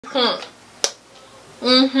Joe.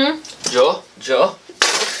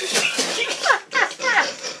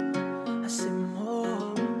 I said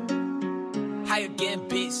more. How you getting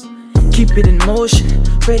beats? Keep it in motion,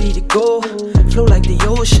 ready to go. Flow like the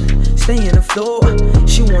ocean, stay in the flow.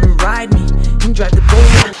 She wanna ride me and drive the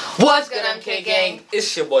boat. What's good, MK gang?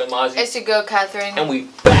 It's your boy Mozzie. It's your girl Catherine. And we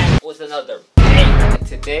back with another bang.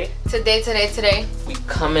 Today, we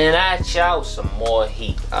coming at y'all with some more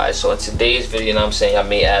heat. Alright, so in today's video, you know what I'm saying, y'all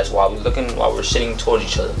may ask while we're sitting towards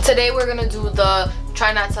each other. Today we're gonna do the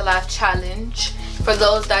try not to laugh challenge. For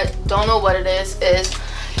those that don't know what it is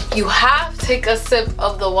you have to take a sip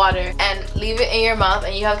of the water and leave it in your mouth,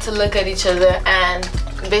 and you have to look at each other and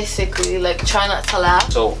basically like try not to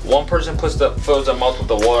laugh. So one person fills their mouth with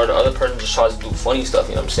the water, the other person just tries to do funny stuff,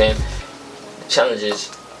 you know what I'm saying? The challenge is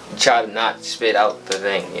you try to not spit out the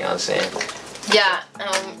thing, you know what I'm saying? Yeah,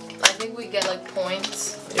 I think we get like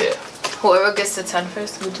points. Yeah. Whoever gets to 10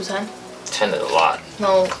 first, we do 10? 10 is a lot.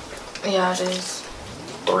 No, yeah it is.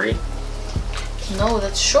 3? No,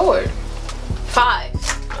 that's short. 5.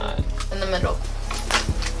 Alright. In the middle.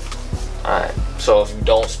 Alright, so if you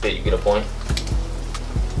don't spit, you get a point.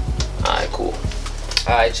 Alright, cool.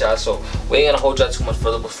 Alright, y'all, so we ain't gonna hold y'all too much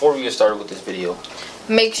further. Before we get started with this video,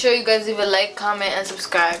 make sure you guys leave a like, comment, and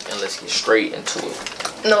subscribe. and let's get straight into it.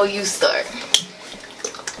 No, you start.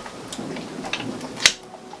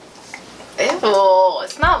 Ew,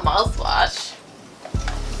 it's not mouthwash.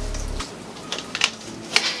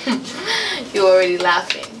 You're already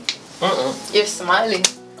laughing. You're smiling.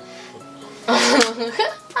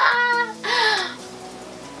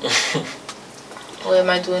 Wait, am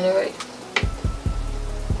I doing it right?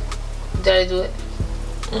 Did I do it?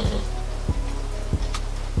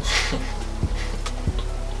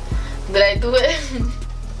 Did I do it?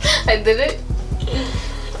 I did it?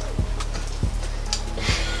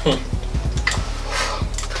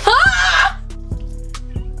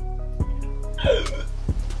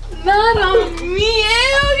 Not on me.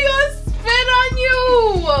 Ew, you spit on you.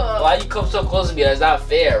 Why you come so close to me? That's not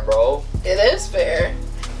fair, bro. It is fair.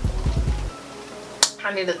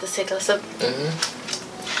 I needed to take a sip.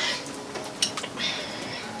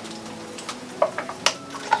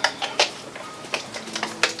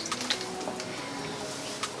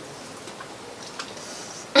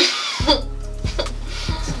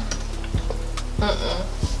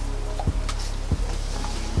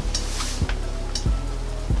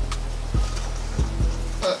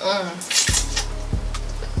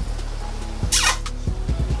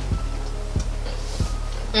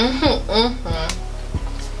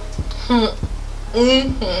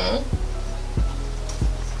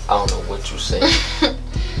 I don't know what you say.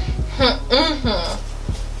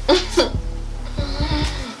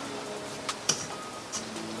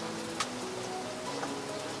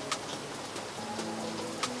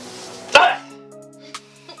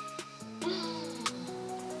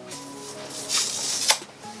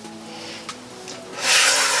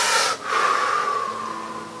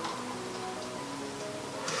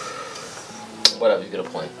 Whatever, you get a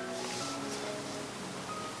point.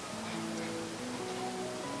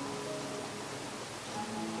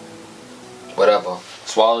 Whatever.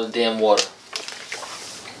 Swallow the damn water.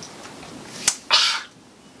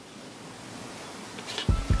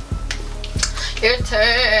 Your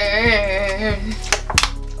turn.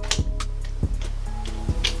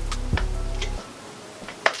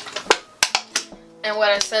 And what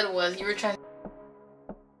I said was, you were trying to...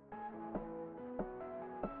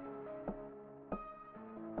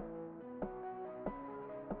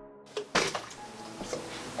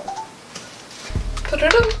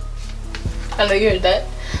 I know you heard that.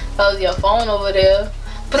 That was your phone over there.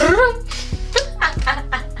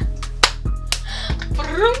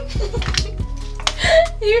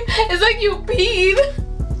 It's like you peed.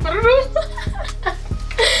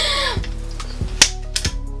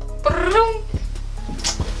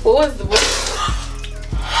 What was the word?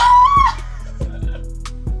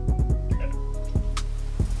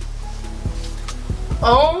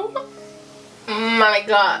 Oh my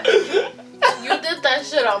god. You did that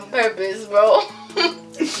shit on purpose, bro.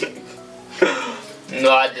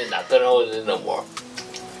 No, I did not. I couldn't hold it no more.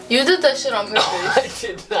 You did that shit on purpose. No, I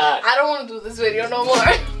did not. I don't want to do this video no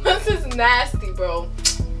more. This is nasty, bro.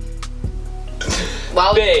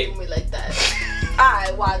 Why would you do me like that?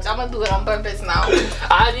 Alright, watch. I'm gonna do it on purpose now.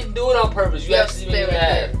 I didn't do it on purpose. You actually made me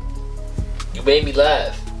laugh. You made me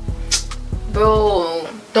laugh. Bro,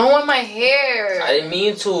 don't want my hair. I didn't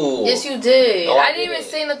mean to. Yes, you did. No, I didn't even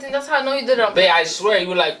say nothing. That's how I know you did it on purpose. Babe, I swear you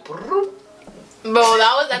were like... Bro,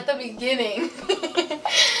 that was at the beginning.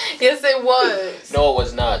 Yes, it was. No, it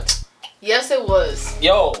was not. Yes, it was.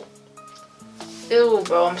 Yo. Ew,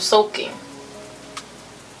 bro, I'm soaking.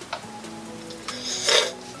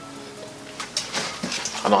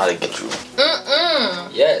 I know how to get you. Mm-mm.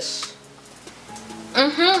 Yes.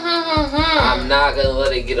 I'm not gonna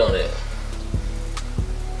let it get on it.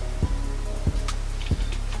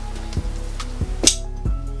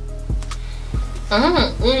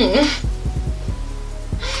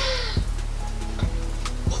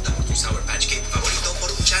 Vota por tu Sour Patch Kid favorito por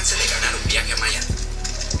un chance de ganar un viaje a Miami.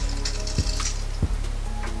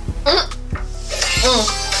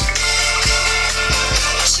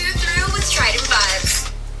 Cheer through with Trident Vibes.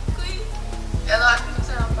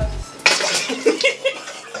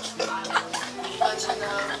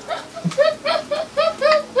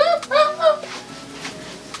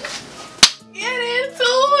 Get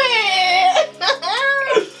into it.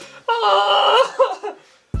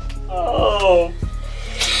 Oh.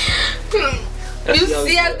 You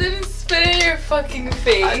see, I didn't spit in your fucking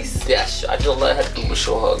face. Yes, I just let her do it.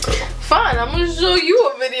 Show her, girl. Fine, I'm gonna show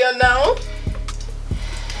you a video now.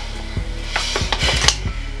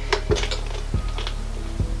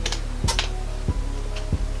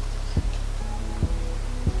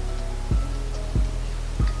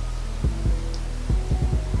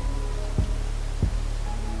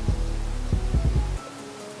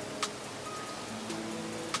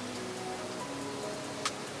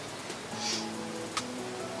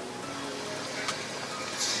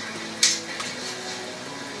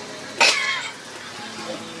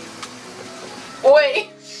 Wait.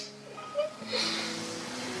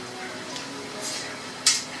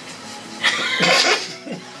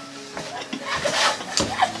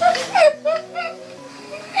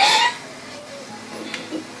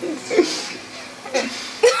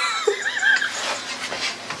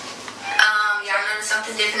 Y'all notice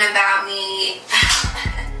something different about me.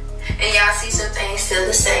 And y'all see some things still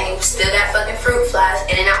the same. Still got fucking fruit flies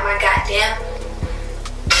in and out my goddamn.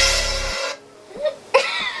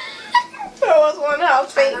 There was one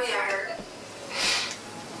house I know face. y'all heard.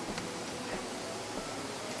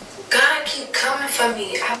 God keep coming for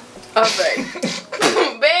me. Okay.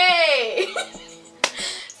 Babe.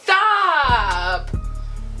 Stop.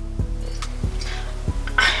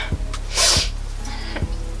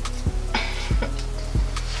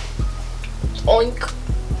 Oink.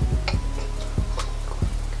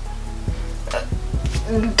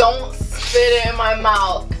 Don't spit it in my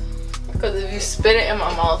mouth. Because if you spit it in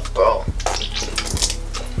my mouth, bro.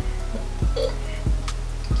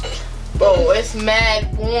 Bro, it's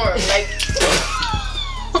mad warm. Like.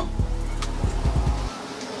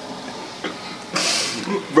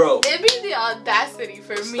 Bro. It be the audacity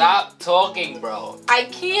for me. Stop talking, bro. I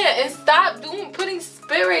can't. And stop putting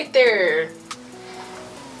spit right there.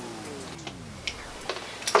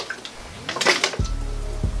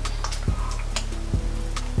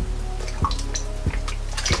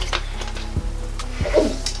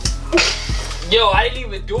 Yo, I didn't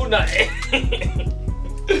even do nothing.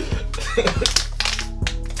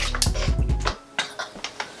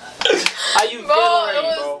 How you Bro, feel already, it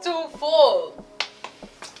was too full.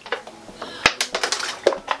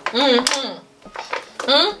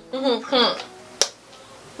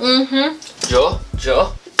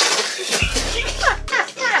 Joe.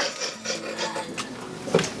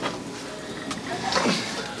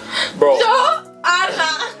 Bro. Anna.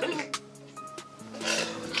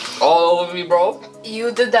 All over me, bro.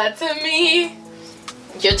 You did that to me.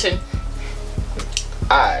 Your turn.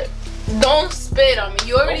 Alright. Don't spit on me.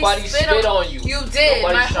 You already Nobody spit on you. You did.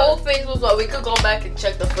 Nobody's My whole face was wet. We could go back and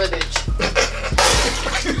check the footage.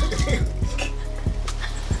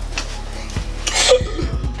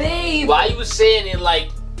 Babe. Why you saying it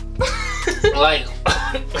like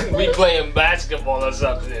we playing basketball or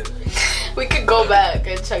something? We could go back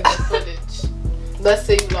and check the footage. Let's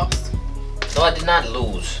say you lost. No, I did not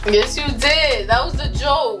lose. Yes, you did. That was the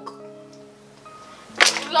joke.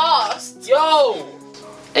 You lost. Yo!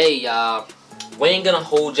 Hey, y'all. We ain't gonna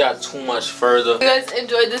hold y'all too much further. If you guys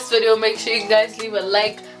enjoyed this video, make sure you guys leave a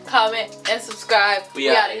like, comment, and subscribe. We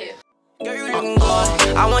out of here. Girl, you looking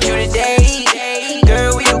good. I want you today.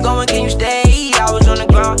 Girl, where you going? Can you stay? I was on the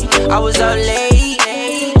ground. I was up late.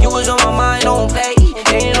 You was on my mind. Don't play.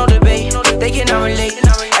 Ain't no debate. They cannot relate.